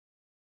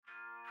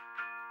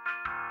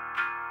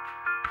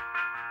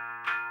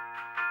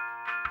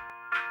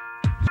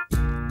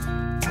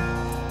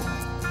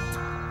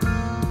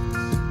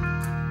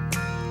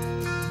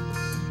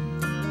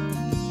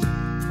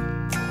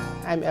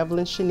I'm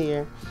Evelyn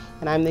Chenier,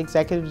 and I'm the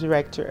Executive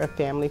Director of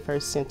Family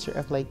First Center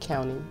of Lake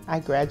County. I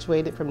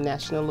graduated from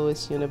National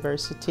Louis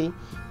University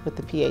with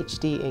a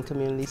Ph.D. in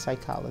community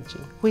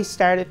psychology. We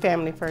started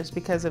Family First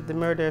because of the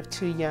murder of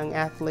two young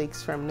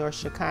athletes from North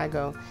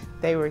Chicago.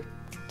 They were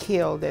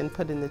killed and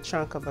put in the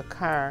trunk of a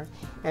car,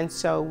 and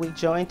so we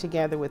joined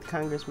together with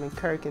Congressman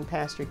Kirk and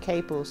Pastor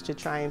Caples to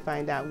try and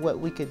find out what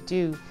we could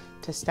do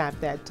to stop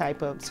that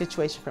type of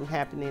situation from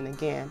happening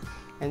again.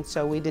 And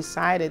so we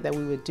decided that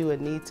we would do a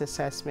needs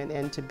assessment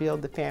and to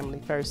build the Family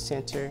First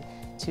Center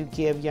to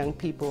give young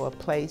people a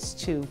place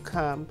to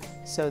come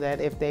so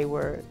that if they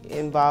were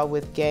involved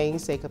with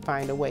gangs, they could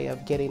find a way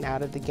of getting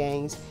out of the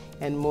gangs.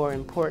 And more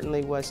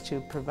importantly was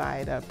to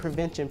provide a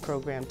prevention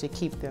program to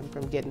keep them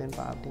from getting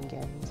involved in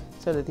gangs,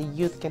 so that the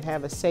youth can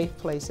have a safe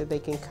place that they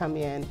can come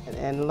in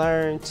and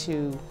learn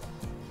to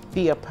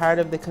be a part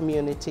of the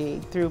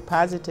community. Through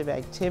positive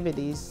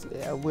activities,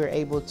 we're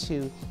able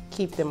to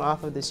keep them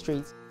off of the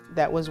streets.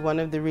 That was one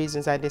of the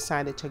reasons I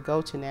decided to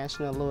go to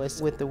National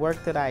Louis. With the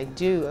work that I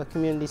do, a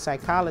community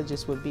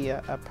psychologist would be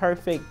a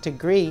perfect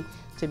degree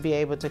to be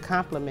able to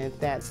complement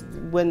that.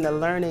 When the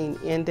learning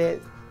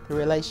ended, the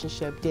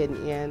relationship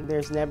didn't end.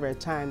 There's never a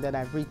time that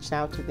I've reached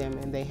out to them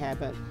and they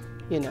haven't,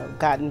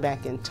 gotten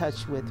back in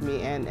touch with me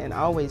and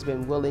always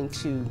been willing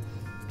to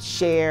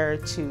share,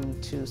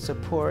 to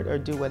support, or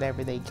do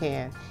whatever they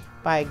can.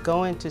 By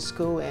going to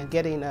school and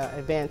getting an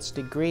advanced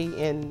degree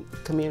in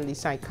community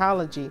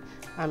psychology,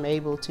 I'm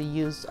able to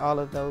use all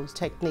of those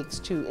techniques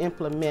to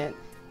implement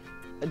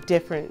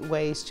different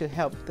ways to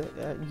help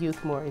the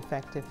youth more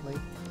effectively.